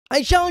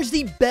I challenge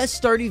the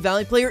best Stardew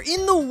Valley player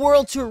in the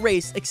world to a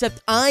race,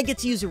 except I get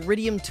to use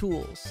Iridium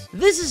Tools.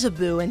 This is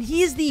Haboo, and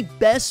he is the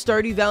best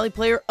Stardew Valley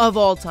player of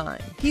all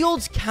time. He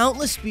holds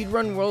countless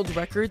speedrun world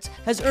records,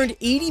 has earned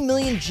 80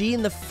 million G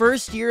in the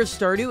first year of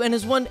Stardew, and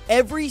has won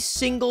every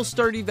single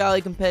Stardew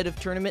Valley competitive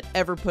tournament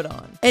ever put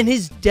on. And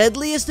his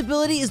deadliest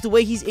ability is the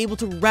way he's able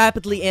to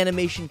rapidly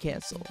animation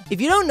cancel. If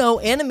you don't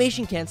know,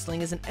 animation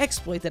canceling is an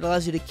exploit that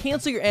allows you to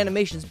cancel your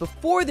animations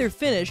before they're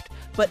finished,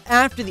 but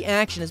after the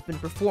action has been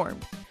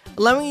performed,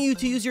 allowing you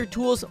to use your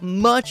tools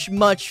much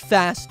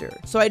faster.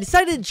 So I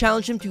decided to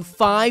challenge him to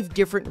 5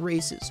 different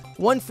races,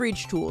 one for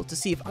each tool, to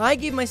see if I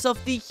gave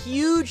myself the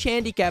huge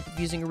handicap of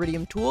using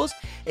Iridium Tools,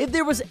 if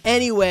there was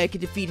any way I could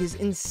defeat his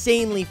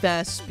insanely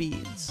fast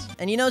speeds.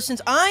 And you know,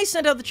 since I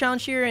sent out the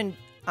challenge here and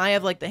I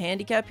have like the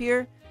handicap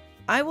here,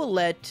 I will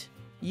let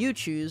you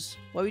choose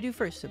what we do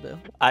first, Haboo.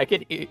 I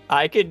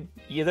could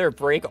either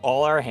break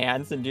all our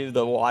hands and do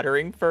the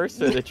watering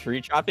first or the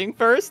tree chopping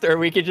first, or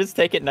we could just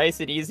take it nice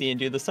and easy and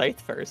do the scythe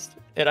first.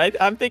 And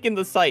I'm thinking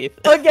the scythe.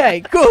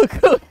 Okay,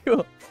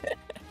 cool.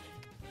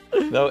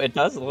 Though it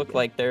does look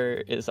like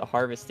there is a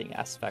harvesting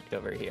aspect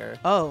over here.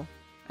 Oh,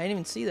 I didn't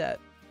even see that.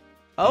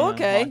 Oh,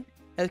 okay.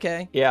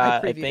 Okay.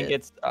 Yeah, I think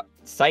it's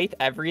scythe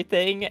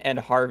everything and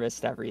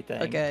harvest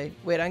everything. Okay,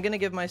 wait, I'm gonna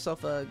give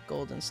myself a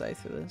golden scythe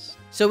for this.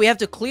 So we have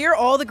to clear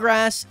all the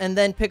grass and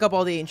then pick up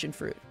all the ancient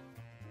fruit.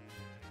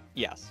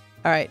 Yes.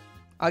 All right,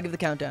 I'll give the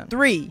countdown.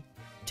 3,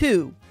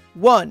 2,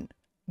 1,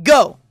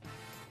 go!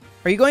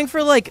 Are you going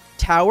for, like,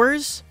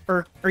 towers?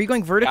 Or are you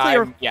going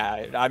vertically?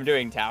 Yeah, I'm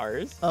doing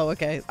towers. Oh,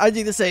 okay. I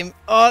do the same.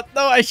 Oh,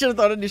 no, I should have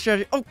thought of a new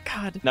strategy. Oh,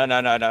 God. No.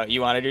 You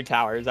want to do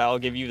towers? I'll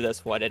give you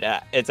this one.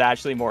 It's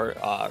actually more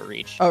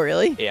reach. Oh,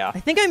 really? Yeah.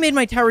 I think I made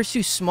my towers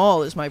too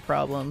small is my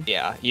problem.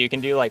 Yeah, you can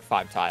do, like,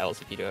 5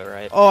 tiles if you do it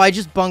right. Oh, I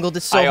just bungled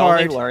it so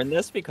hard. I only learned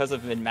this because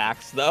of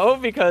min-max, though,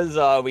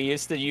 because we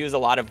used to use a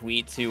lot of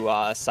wheat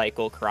to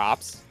cycle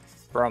crops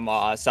from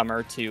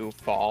summer to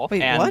fall.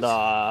 Wait, and what?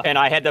 And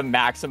I had to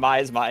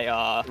maximize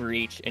my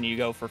reach, and you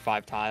go for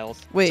 5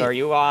 tiles. Wait. So are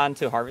you on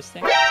to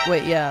harvesting?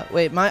 Wait, yeah.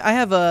 Wait, I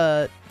have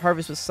a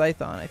harvest with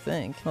scythe on, I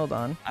think. Hold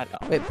on. I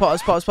don't know. Wait,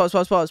 pause.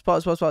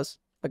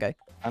 Okay.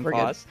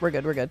 Unpause. We're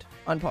good.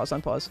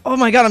 Unpause. Oh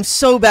my god, I'm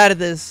so bad at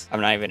this. I'm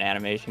not even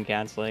animation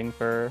canceling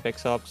for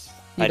fix-ups.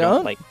 You I don't?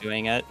 don't like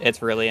doing it.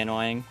 It's really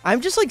annoying.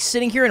 I'm just like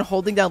sitting here and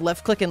holding down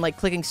left click and like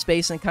clicking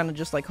space and kind of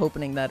just like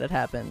hoping that it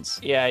happens.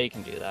 Yeah, you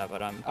can do that,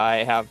 but I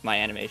have my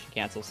animation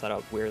cancel set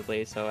up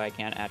weirdly, so I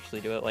can't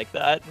actually do it like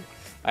that.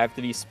 I have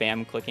to be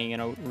spam clicking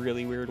in a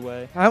really weird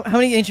way. How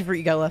many ancient fruit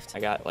you got left? I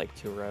got like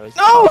 2 rows.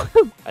 No!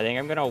 I think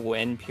I'm gonna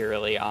win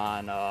purely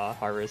on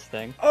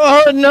harvesting.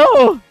 Oh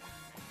no!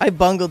 I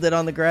bungled it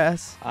on the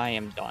grass. I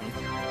am done.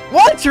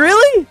 What?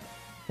 Really?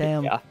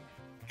 Damn. Yeah.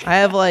 I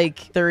have like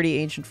 30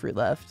 ancient fruit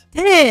left.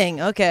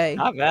 Dang, okay.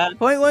 Not bad.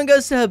 Point 1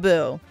 goes to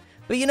Haboo.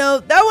 But you know,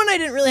 that one I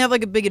didn't really have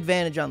like a big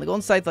advantage on. The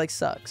golden scythe like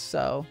sucks.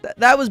 So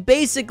that was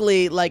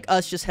basically like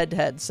us just head to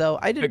head. So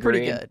I did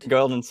pretty good.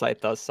 Golden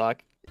scythe does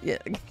suck. Yeah.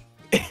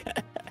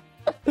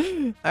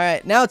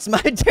 Alright, now it's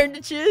my turn to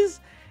choose.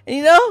 And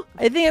you know,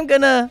 I think I'm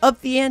gonna up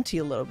the ante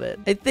a little bit.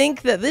 I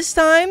think that this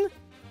time,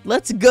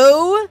 let's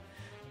go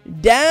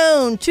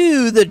down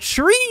to the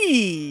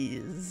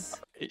trees.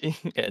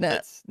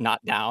 It's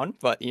not down,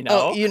 but you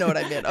know. Oh, you know what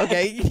I meant.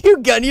 Okay,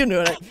 you know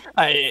what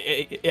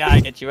yeah, I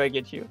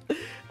get you.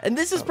 And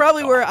this is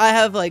probably where I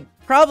have like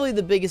probably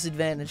the biggest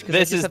advantage.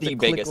 This is the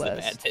biggest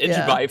advantage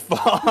by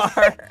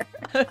far.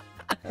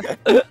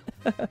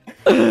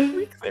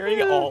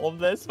 Clearing all of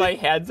this, my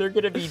hands are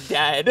gonna be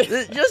dead.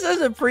 Just as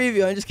a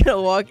preview, I'm just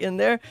gonna walk in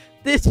there.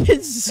 This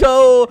is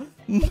so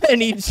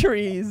many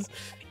trees.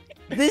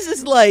 This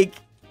is like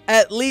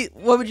at least,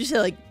 what would you say,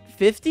 like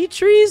 50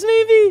 trees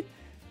maybe?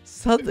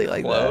 Something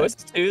like Close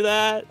that. to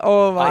that.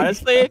 Oh my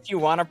Honestly, God. if you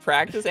want to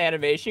practice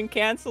animation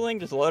canceling,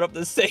 just load up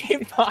the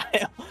same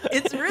file.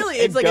 It's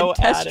like a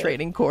test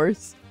training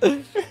course.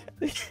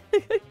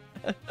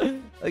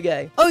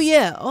 Okay. Oh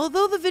yeah,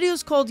 although the video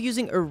is called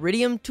using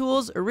Iridium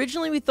Tools,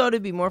 originally we thought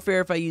it'd be more fair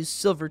if I used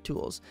Silver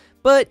Tools.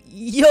 But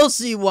you'll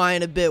see why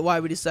in a bit, why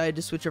we decided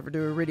to switch over to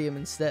Iridium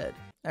instead.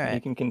 Alright.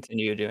 You can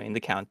continue doing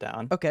the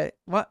countdown. Okay,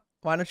 what?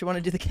 Why don't you want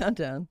to do the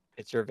countdown?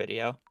 It's your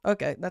video.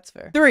 Okay, that's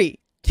fair. 3,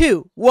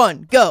 2,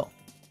 1, go!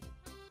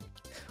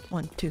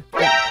 1, 2,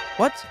 3.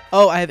 What?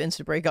 Oh, I have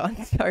instant break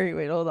on. Sorry,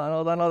 wait, hold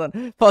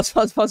on. Pause.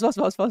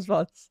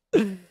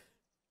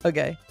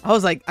 Okay. I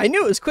was like, I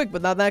knew it was quick,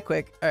 but not that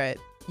quick. Alright,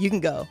 you can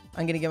go.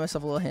 I'm gonna give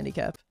myself a little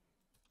handicap.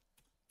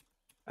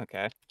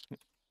 Okay.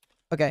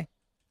 Okay.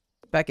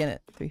 Back in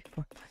it. 3,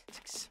 4, 5,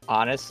 6.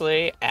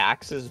 Honestly,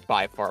 Axe is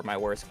by far my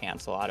worst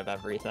cancel out of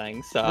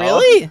everything, so...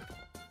 Really?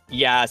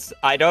 Yes.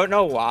 I don't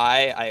know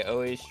why I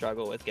always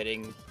struggle with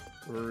getting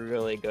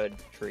really good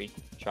tree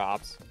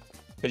chops.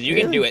 Because you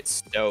can do it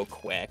so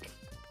quick.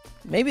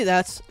 Maybe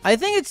that's... I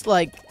think it's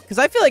like... Because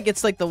I feel like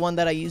it's like the one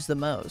that I use the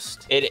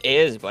most. It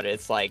is, but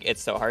it's like,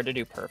 it's so hard to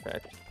do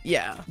perfect.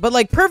 Yeah. But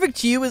like perfect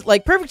to you is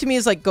like, perfect to me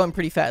is like going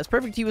pretty fast.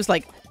 Perfect to you is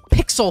like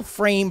pixel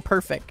frame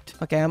perfect.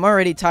 Okay, I'm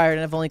already tired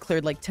and I've only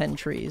cleared like 10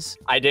 trees.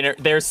 I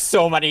didn't. There's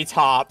so many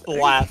top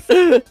left.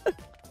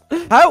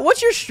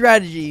 What's your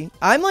strategy?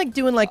 I'm like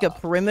doing like a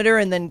perimeter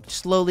and then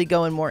slowly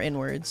going more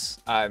inwards.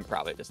 I'm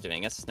probably just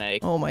doing a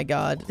snake. Oh my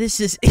god. This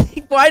is...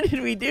 Why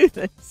did we do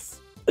this?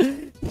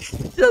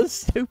 So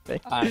stupid.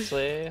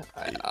 Honestly,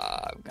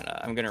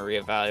 I'm gonna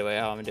reevaluate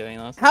how I'm doing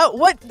this. How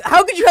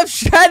could you have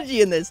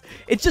strategy in this?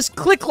 It's just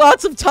click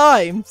lots of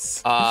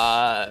times.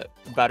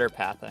 Better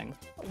pathing.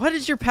 What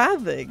is your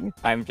pathing?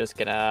 I'm just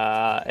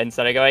gonna,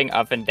 instead of going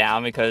up and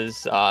down,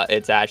 because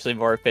it's actually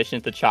more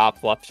efficient to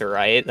chop left to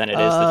right than it is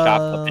to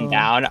chop up and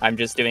down, I'm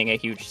just doing a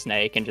huge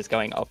snake and just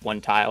going up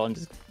one tile and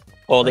just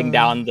holding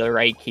down the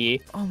right key.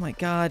 Oh my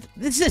god.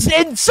 This is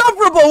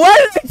insufferable!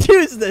 Why did I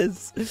choose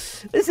this?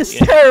 This is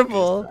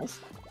terrible.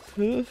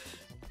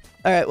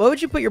 Alright, what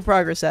would you put your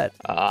progress at?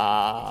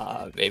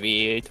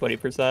 Maybe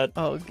 20%.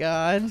 Oh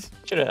god. You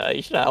should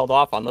have held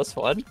off on this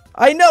one.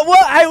 I know,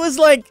 well, I was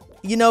like,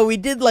 you know, we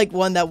did like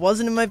one that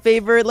wasn't in my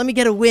favor. Let me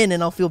get a win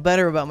and I'll feel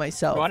better about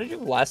myself. You want to do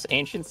less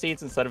ancient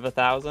seeds instead of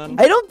 1,000?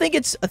 I don't think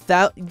it's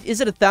 1,000. Is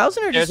it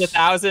 1,000 or just... There's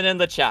 1,000 in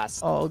the chest.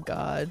 Oh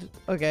god.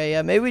 Okay,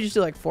 yeah, maybe we just do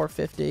like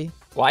 450.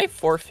 Why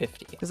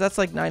 450? Because that's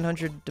like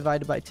 900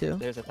 divided by 2.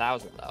 There's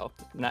 1,000 though.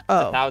 Not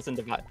Oh. 1,000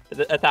 divided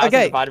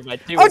Okay. divided by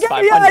 2 is Okay,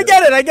 500. yeah,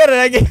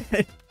 I get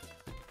it.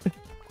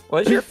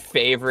 What's your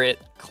favorite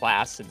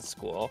class in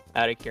school,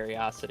 out of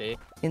curiosity?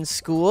 In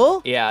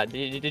school? Yeah,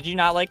 did you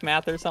not like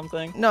math or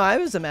something? No, I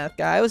was a math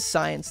guy. I was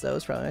science, though. It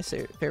was probably my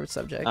favorite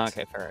subject.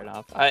 Okay, fair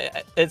enough.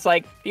 It's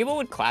like, people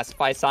would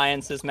classify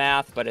science as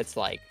math, but it's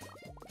like,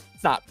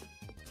 it's not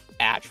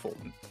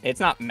it's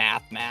not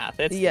math.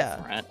 It's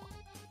different.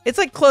 It's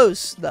like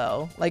close,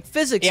 though. Like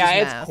physics is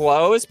Yeah, math. it's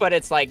close, but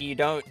it's like, you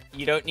don't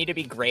need to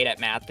be great at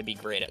math to be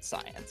great at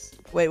science.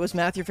 Wait, was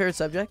math your favorite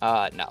subject?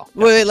 No.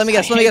 Wait, let me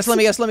guess. Oh.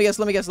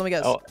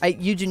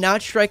 You do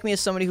not strike me as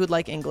somebody who would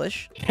like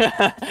English. True.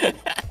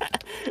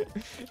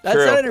 That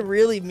sounded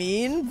really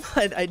mean,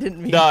 but I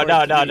didn't mean No. it.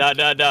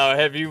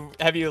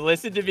 Have you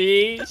listened to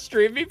me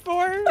stream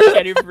before? I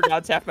can't even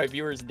pronounce half my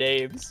viewers'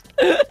 names.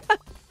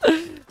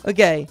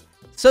 Okay.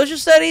 Social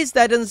studies,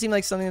 that doesn't seem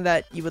like something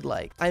that you would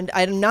like.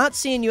 I'm not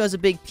seeing you as a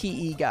big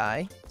PE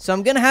guy, so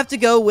I'm gonna have to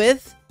go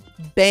with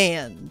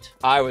band.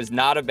 I was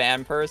not a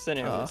band person.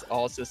 It was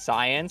also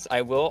science.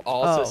 I will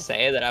also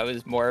say that I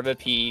was more of a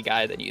PE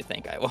guy than you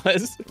think I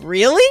was.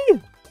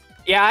 Really?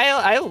 Yeah,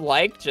 I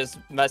like just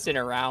messing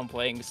around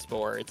playing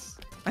sports.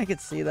 I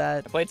could see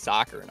that. I played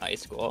soccer in high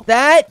school.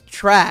 That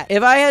track.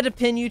 If I had to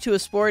pin you to a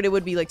sport, it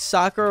would be like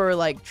soccer or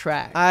like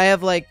track. I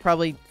have like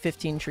probably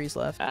 15 trees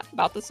left.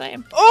 About the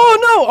same. Oh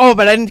no! Oh,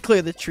 but I didn't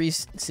clear the tree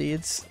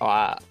seeds.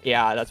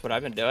 Yeah, that's what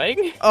I've been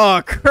doing.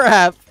 Oh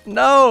crap!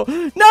 No!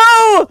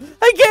 No!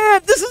 I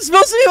can't! This is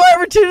supposed to be my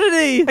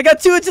opportunity! I got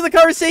too into the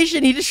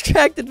conversation. He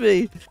distracted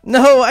me.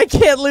 No, I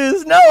can't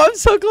lose. No, I'm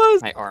so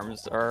close. My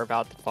arms are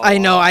about to fall I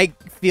know. off. I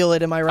feel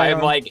it in my right I'm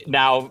arm. like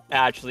now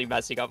actually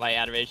messing up my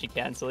animation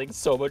canceling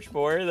so much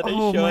more than I should.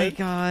 Oh my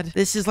god.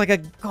 This is like a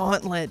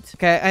gauntlet.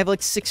 Okay, I have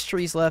like 6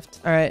 trees left.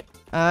 All right.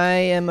 I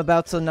am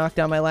about to knock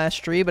down my last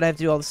tree, but I have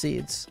to do all the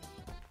seeds.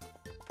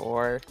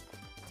 4,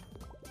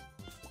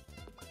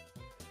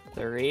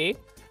 3.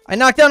 I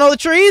knocked down all the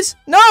trees?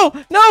 No!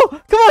 No!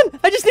 Come on!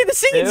 I just need the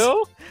seeds!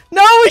 2.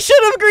 No! We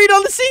should have agreed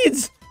on the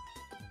seeds!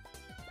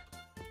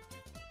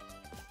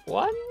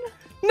 1.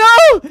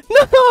 No!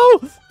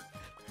 No!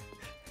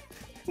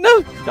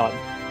 No! Done.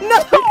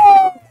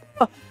 No!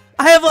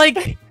 I have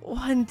like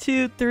 1,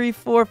 2, 3,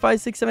 4,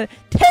 5, 6, 7,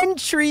 10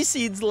 tree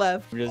seeds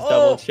left. I'm just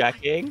double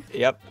checking.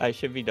 Yep, I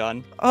should be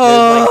done.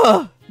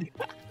 Oh!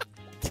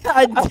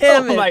 God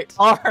damn it! Oh, my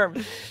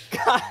arm.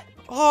 God.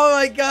 Oh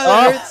my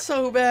god, it hurts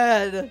so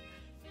bad.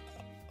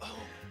 Oh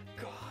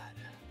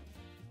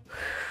god.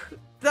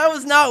 That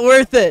was not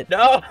worth it.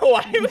 No,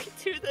 why did we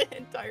do the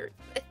entire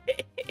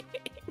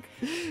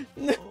thing?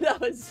 That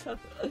was so...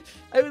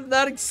 I was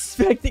not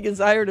expecting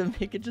his iron to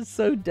make it just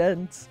so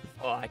dense.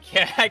 Oh, I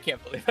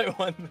can't believe I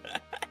won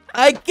that.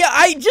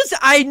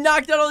 I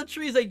knocked out all the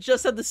trees. I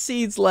just had the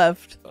seeds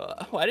left.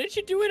 Why didn't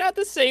you do it at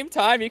the same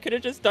time? You could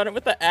have just done it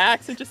with the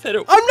axe and just hit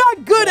it. I'm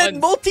not good at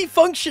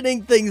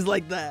multifunctioning things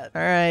like that.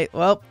 All right,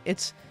 well,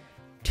 it's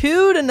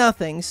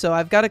 2-0, so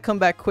I've got to come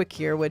back quick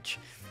here, which,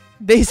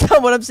 based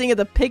on what I'm seeing at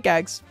the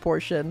pickaxe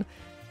portion,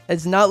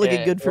 is not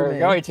looking good for me. We're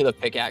going to the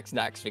pickaxe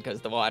next because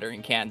the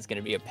watering can is going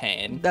to be a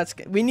pain.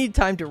 We need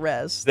time to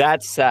rest.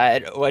 That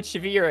said, what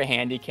should be your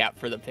handicap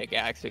for the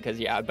pickaxe? Because,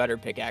 yeah, a better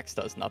pickaxe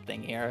does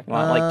nothing here. You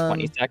want, like,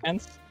 20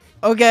 seconds?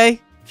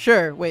 Okay,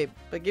 sure. Wait,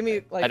 but give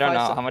me, like, I don't 5 know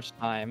seconds. how much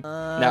time.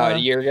 No,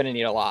 you're going to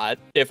need a lot.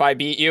 If I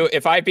beat you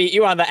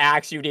on the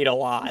axe, you need a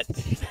lot.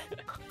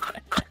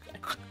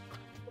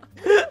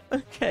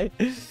 Okay.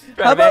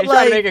 How about,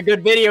 try to make a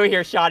good video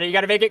here, Shawnee. You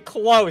got to make it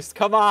close.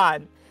 Come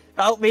on.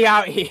 Help me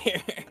out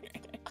here.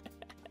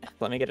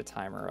 Let me get a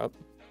timer up.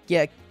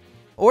 Yeah.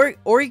 Or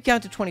you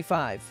count to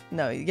 25.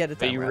 No, you get a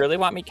timer. But you really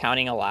want me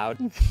counting aloud?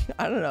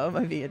 I don't know. It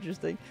might be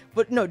interesting.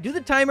 But no, do the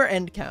timer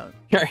and count.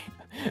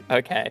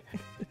 Okay.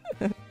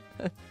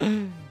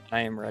 I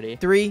am ready.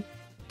 3,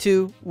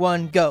 2,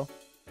 1, go.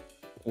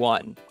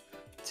 1,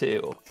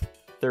 2,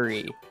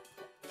 3,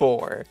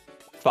 4,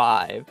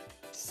 5,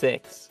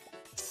 6,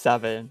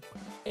 7,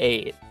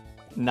 8,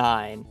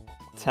 9,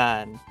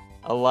 10,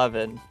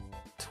 11,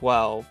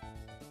 12,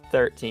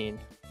 13,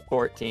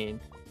 14,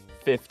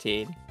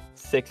 15,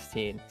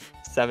 16,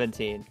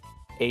 17,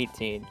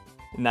 18,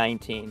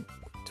 19,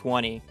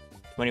 20,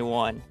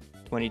 21,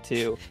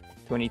 22,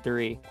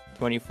 23,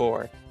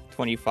 24,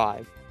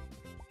 25.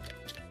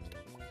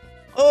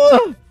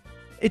 Oh!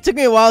 It took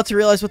me a while to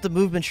realize what the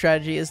movement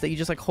strategy is, that you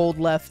just like hold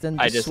left and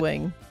just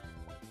swing.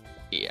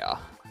 Yeah.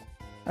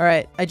 All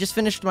right, I just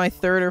finished my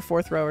 3rd or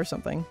 4th row or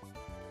something.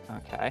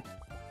 Okay.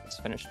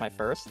 Just finished my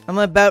first. I'm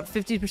about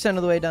 50%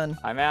 of the way done.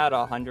 I'm at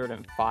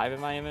 105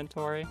 in my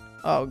inventory.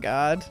 Oh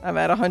god, I'm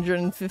at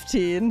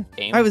 115.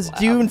 Game I was lab.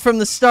 doomed from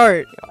the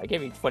start. Yo, I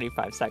gave you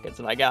 25 seconds,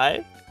 my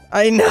guy.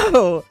 I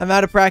know. I'm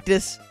out of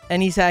practice,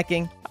 and he's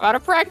hacking. I'm out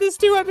of practice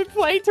too. I've been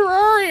playing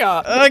Terraria.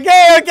 Okay,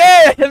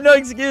 I have no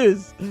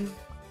excuse.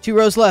 2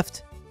 rows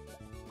left.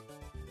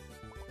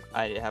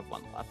 I have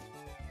 1 left.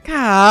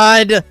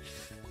 God.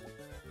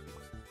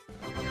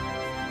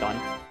 Done.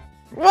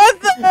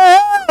 What the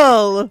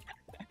hell?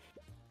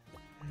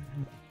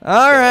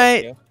 All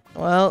right.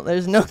 Well,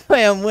 there's no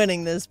way I'm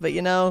winning this, but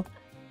you know,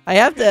 I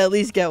have to at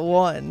least get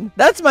 1.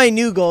 That's my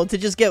new goal, to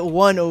just get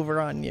 1 over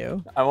on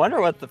you. I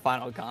wonder what the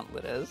final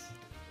gauntlet is.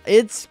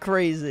 It's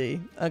crazy.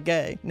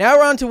 Okay, now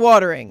we're on to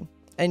watering.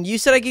 And you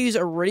said I could use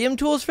Iridium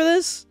Tools for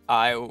this?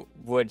 I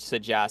would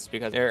suggest,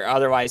 because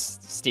otherwise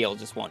steel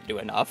just won't do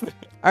enough.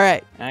 All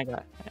right. I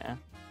got, yeah.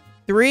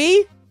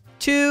 3,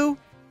 2,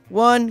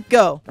 1,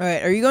 go. All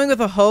right, are you going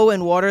with a hoe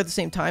and water at the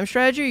same time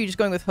strategy, or are you just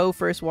going with hoe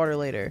first, water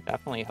later?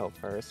 Definitely hope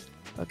first.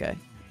 Okay.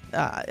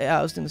 Yeah,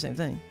 I was doing the same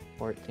thing.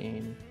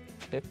 14,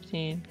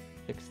 15,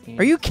 16.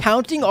 Are you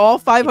counting all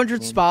 500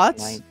 18,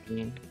 spots?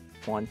 19,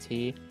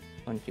 20,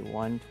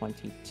 21,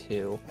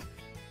 22.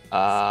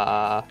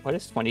 What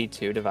is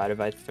 22 divided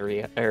by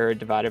 3, or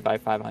divided by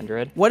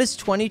 500? What is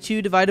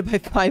 22 divided by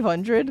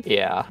 500?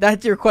 Yeah.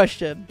 That's your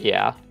question.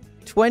 Yeah.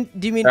 20,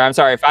 do you mean? Or, I'm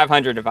sorry,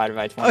 500 divided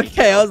by 22.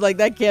 Okay, I was like,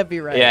 that can't be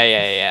right.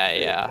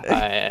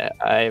 Yeah.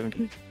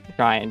 I'm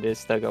trying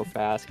just to go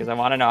fast, because I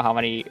want to know how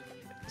many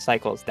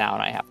cycles down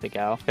I have to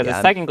go. Because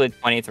it's technically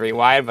 23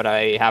 wide, but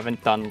I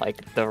haven't done,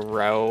 like, the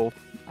row.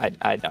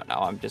 I don't know.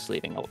 I'm just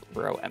leaving a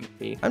row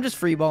empty. I'm just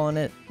freeballing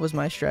it, was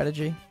my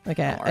strategy.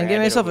 Okay, Don't worry, I'm I getting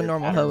did myself a weird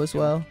normal pattern hoe as too.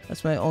 well.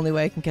 That's my only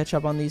way I can catch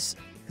up on these,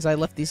 because I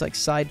left these, like,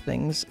 side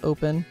things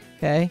open.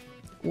 Okay.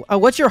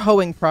 What's your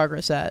hoeing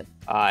progress at?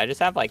 I just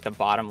have, like, the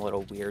bottom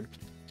little weird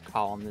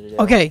column to do.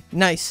 Okay,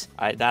 nice.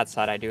 That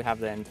said, I do have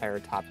the entire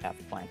top half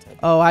planted.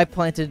 Oh, I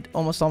planted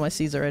almost all my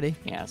seeds already.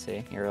 Yeah,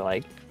 see? You're,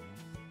 like,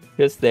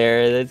 just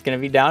there. It's going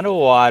to be down to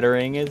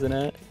watering, isn't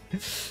it?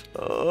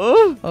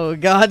 Oh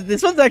god,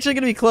 this one's actually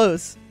gonna be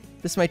close.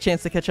 This is my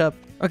chance to catch up.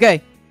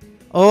 Okay.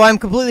 Oh, I'm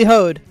completely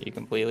hoed. You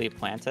completely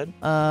planted?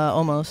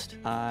 Almost.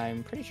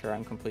 I'm pretty sure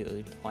I'm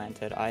completely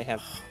planted. I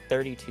have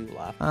 32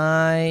 left.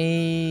 I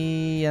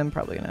am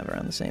probably gonna have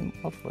around the same.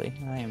 Hopefully.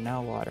 I am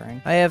now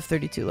watering. I have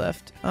 32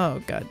 left. Oh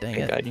god dang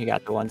Okay, it. good. You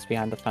got the ones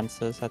behind the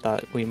fences. I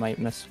thought we might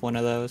miss one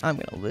of those. I'm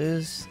gonna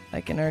lose.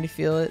 I can already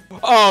feel it.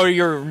 Oh,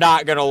 you're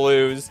not gonna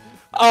lose.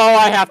 Oh,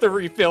 I have to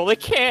refill the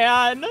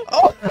can.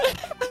 Oh!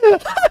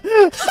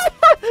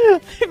 I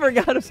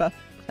forgot about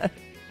that.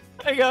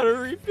 I gotta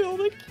refill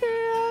the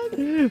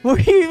can. Where are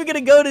you even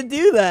gonna go to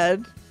do that?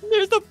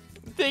 There's the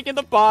thing in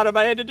the bottom.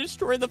 I had to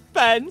destroy the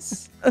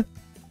fence.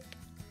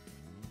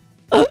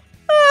 I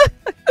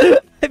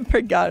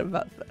forgot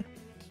about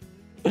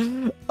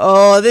that.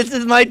 Oh, this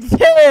is my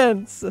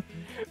chance!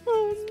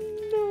 Oh,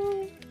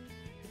 no.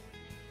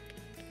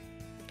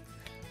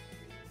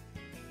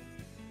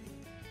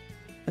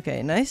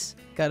 Okay, nice.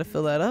 Gotta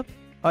fill that up.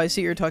 Oh, I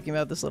see you're talking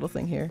about this little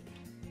thing here.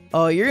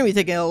 Oh, you're gonna be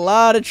taking a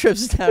lot of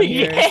trips down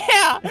here.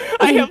 Yeah!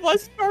 I have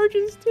less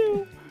charges,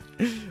 too.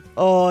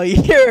 Oh,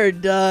 you're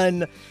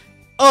done.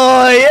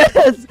 Oh,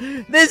 yes!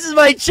 This is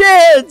my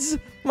chance!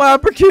 My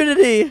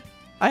opportunity!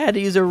 I had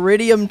to use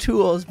Iridium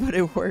Tools, but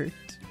it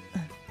worked.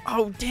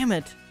 Oh, damn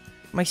it.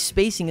 My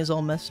spacing is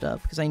all messed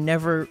up, because I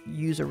never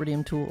use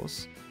Iridium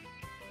Tools.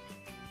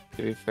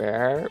 To be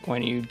fair,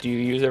 when you do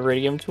use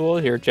Iridium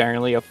Tools, you're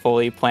generally a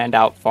fully planned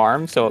out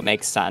farm, so it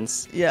makes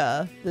sense.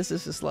 Yeah, this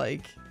is just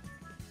like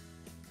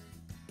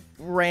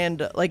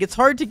random. Like, it's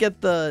hard to get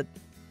the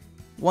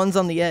ones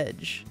on the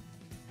edge.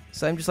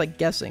 So I'm just like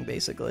guessing,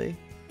 basically,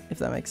 if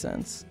that makes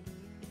sense.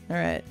 All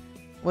right.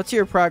 What's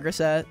your progress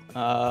at?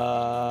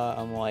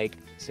 I'm like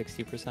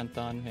 60%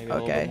 done, maybe a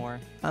little bit more.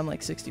 I'm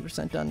like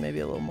 60% done, maybe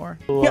a little more.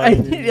 Like-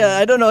 Yeah,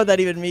 I don't know what that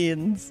even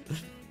means.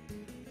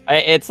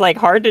 It's like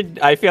hard to.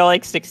 I feel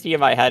like 60 in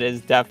my head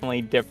is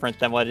definitely different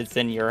than what it's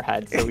in your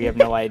head, so we have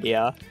no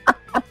idea.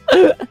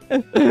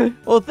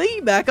 Well,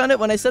 thinking back on it,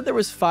 when I said there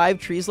was 5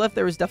 trees left,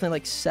 there was definitely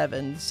like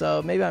 7.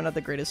 So maybe I'm not the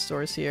greatest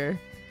source here.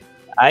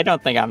 I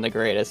don't think I'm the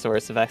greatest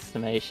source of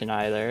estimation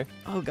either.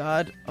 Oh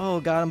god. Oh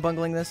god, I'm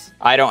bungling this.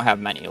 I don't have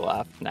many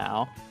left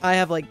now. I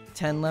have like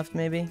 10 left,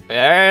 maybe.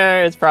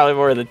 It's probably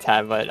more than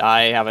 10, but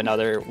I have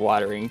another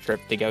watering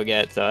trip to go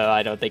get, so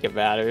I don't think it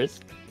matters.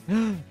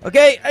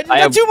 Okay, I got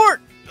have... 2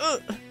 more.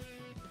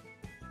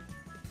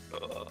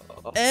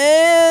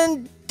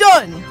 And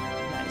done.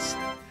 Nice.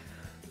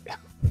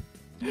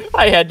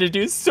 I had to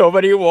do so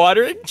many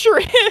watering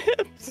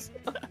trips.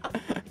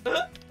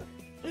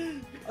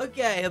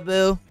 Okay,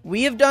 Haboo.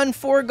 We have done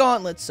 4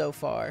 gauntlets so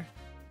far.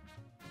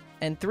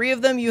 And 3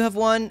 of them you have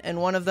won, and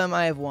 1 of them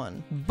I have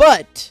won.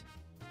 But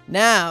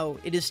now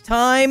it is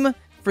time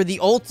for the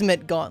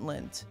ultimate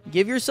gauntlet.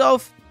 Give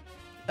yourself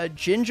a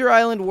Ginger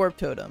Island Warp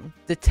Totem.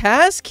 The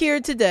task here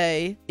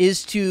today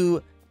is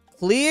to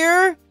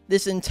clear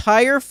this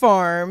entire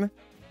farm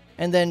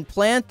and then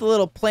plant the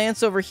little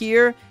plants over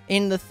here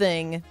in the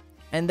thing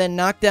and then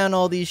knock down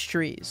all these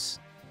trees.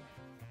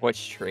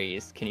 Which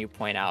trees? Can you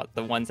point out?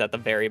 The ones at the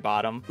very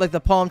bottom? Like the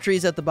palm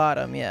trees at the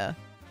bottom, yeah.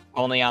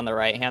 Only on the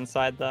right-hand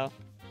side, though?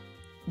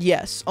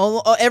 Yes.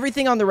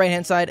 Everything on the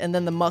right-hand side, and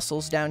then the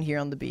mussels down here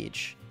on the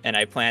beach. And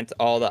I plant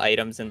all the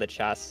items in the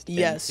chest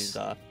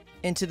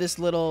into this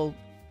little...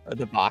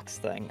 the box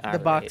thing.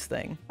 Box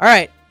thing. All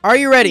right. Are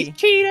you ready? He's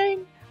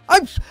cheating!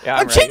 I'm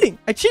ready. cheating!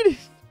 I cheated!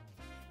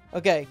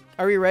 Okay.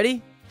 Are we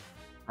ready?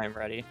 I'm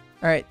ready.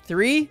 All right.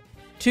 3,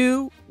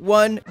 2,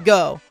 1,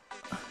 go.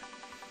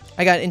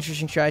 I got an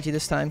interesting strategy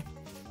this time.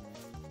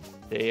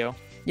 Do you?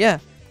 Yeah.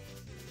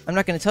 I'm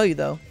not going to tell you,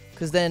 though,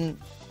 because then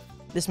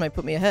this might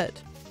put me ahead.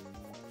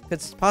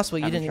 It's possible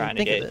you didn't even think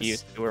of this. I'm trying to get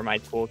used to where my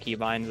tool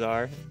keybinds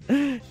are.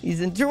 He's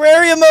in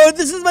Terraria mode!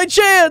 This is my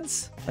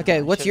chance!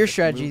 Okay, what's your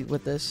strategy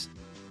with this?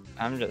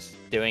 I'm just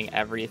doing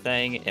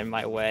everything in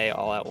my way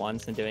all at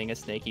once and doing a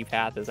snaky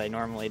path as I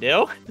normally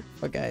do.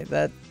 Okay,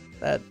 that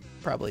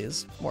probably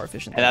is more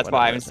efficient. And that's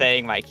why I'm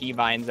saying my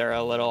keybinds are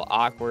a little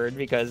awkward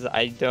because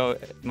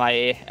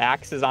my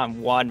axe is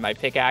on 1, my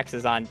pickaxe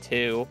is on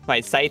 2, my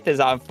scythe is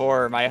on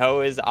 4, my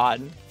hoe is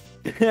on...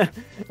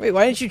 Wait,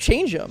 why didn't you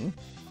change them?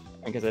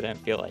 Because I didn't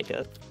feel like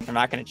it. I'm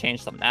not going to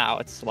change them now.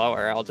 It's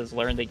slower. I'll just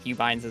learn the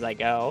keybinds as I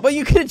go. But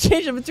you could have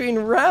changed them between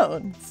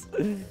rounds.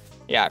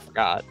 Yeah, I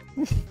forgot.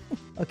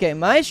 Okay,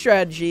 my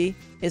strategy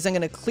is I'm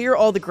going to clear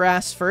all the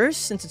grass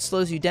first since it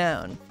slows you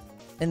down.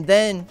 And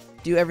then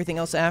do everything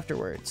else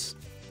afterwards.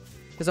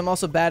 Because I'm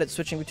also bad at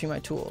switching between my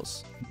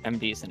tools. I'm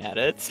decent at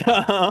it.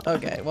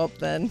 Okay, well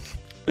then.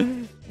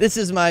 This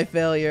is my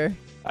failure.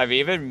 I've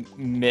even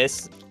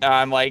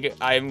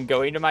I'm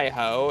going to my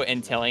hoe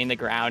and tilling the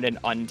ground and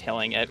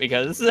untilling it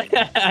because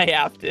I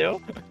have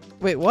to.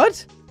 Wait,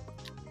 what?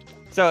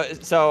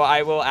 So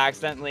I will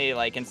accidentally,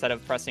 like, instead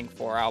of pressing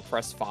 4, I'll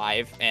press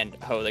 5 and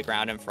hoe the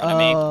ground in front of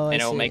me,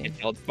 and it'll make a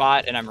tilt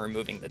spot, and I'm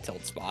removing the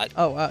tilt spot.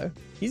 Oh, wow.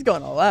 He's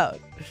going all out.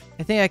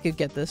 I think I could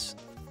get this.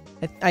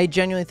 I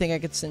genuinely think I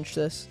could cinch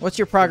this. What's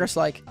your progress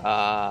like?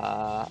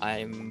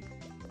 I'm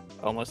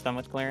almost done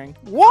with clearing.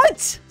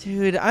 What?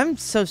 Dude, I'm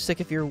so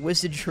sick of your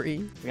wizardry.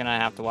 You're gonna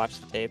have to watch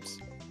the tapes.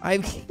 I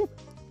think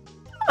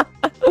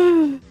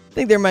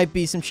there might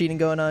be some cheating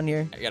going on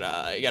here. You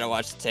gotta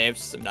watch the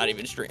tapes. I'm not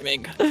even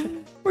streaming.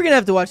 We're gonna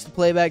have to watch the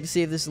playback to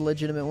see if this is a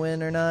legitimate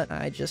win or not.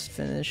 I just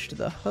finished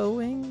the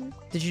hoeing.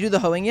 Did you do the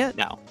hoeing yet?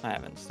 No, I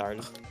haven't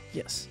started.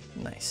 Yes,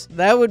 nice.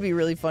 That would be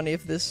really funny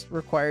if this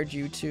required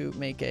you to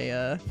make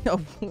a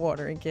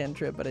watering can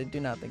trip, but I do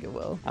not think it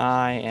will.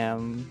 I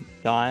am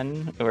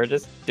done. We're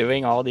just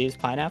doing all these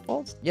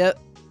pineapples? Yep.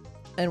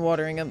 And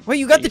watering them. Wait,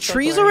 you got the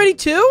trees already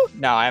too?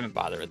 No, I haven't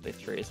bothered with the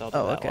trees. I'll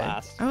do that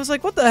last. I was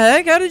like, what the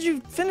heck? How did you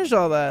finish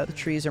all that? The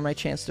trees are my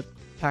chance to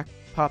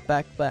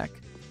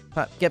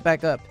get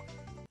back up.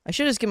 I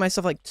should just give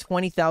myself like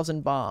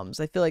 20,000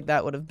 bombs. I feel like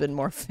that would have been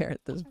more fair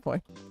at this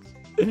point.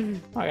 Oh,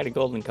 I got a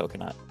golden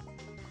coconut.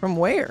 From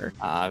where?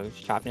 I was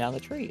chopping down the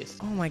trees.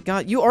 Oh my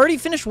god, you already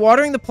finished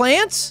watering the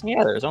plants?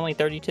 Yeah, there's only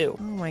 32.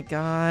 Oh my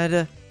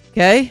god.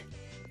 Okay.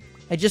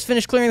 I just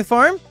finished clearing the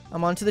farm.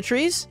 I'm onto the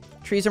trees.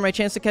 Trees are my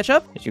chance to catch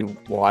up. Did you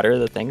water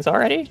the things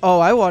already? Oh,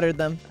 I watered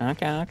them.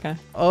 Okay.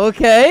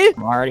 Okay.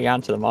 I'm already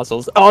onto the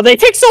mussels. Oh, they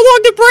take so long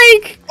to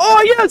break!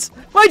 Oh, yes!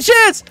 My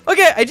chance!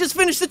 Okay, I just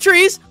finished the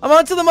trees. I'm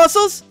onto the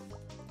mussels.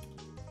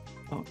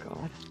 Oh,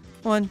 God.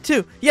 1,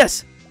 2.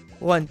 Yes.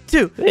 1,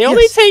 2. They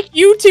only take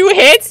you 2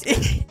 hits?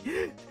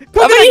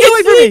 How many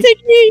hits do they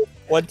take me?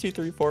 1, 2,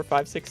 3, 4,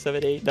 5, 6,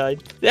 7, 8, 9.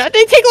 Yeah,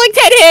 they take like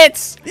 10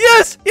 hits!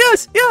 Yes!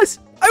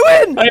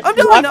 I win! I'm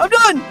done! Oh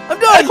my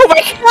god,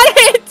 I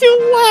had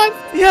 2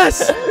 left!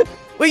 Yes!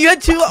 Wait, you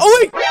had 2 left? Oh,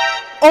 wait!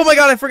 Oh my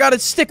god, I forgot a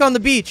stick on the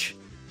beach.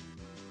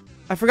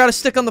 I forgot a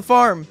stick on the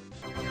farm.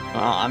 Oh,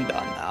 I'm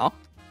done now.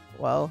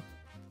 Well,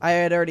 I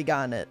had already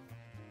gotten it.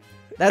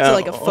 That's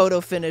like a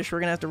photo finish. We're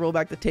gonna have to roll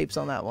back the tapes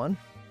on that one.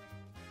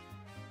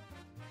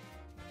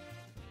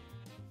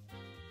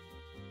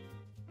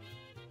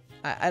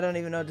 I don't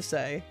even know what to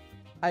say.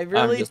 I'm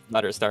just a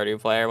better Stardew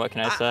player. What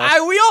can I say?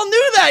 We all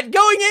knew that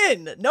going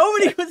in.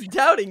 Nobody was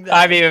doubting that.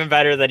 I'm even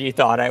better than you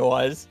thought I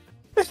was.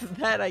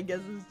 That, I guess,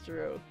 is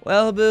true.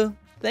 Well, Haboo,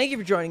 thank you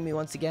for joining me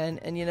once again.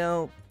 And, you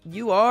know,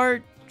 you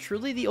are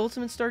truly the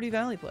ultimate Stardew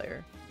Valley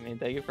player. I mean,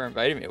 thank you for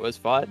inviting me. It was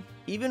fun.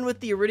 Even with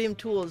the Iridium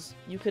Tools,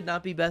 you could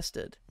not be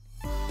bested.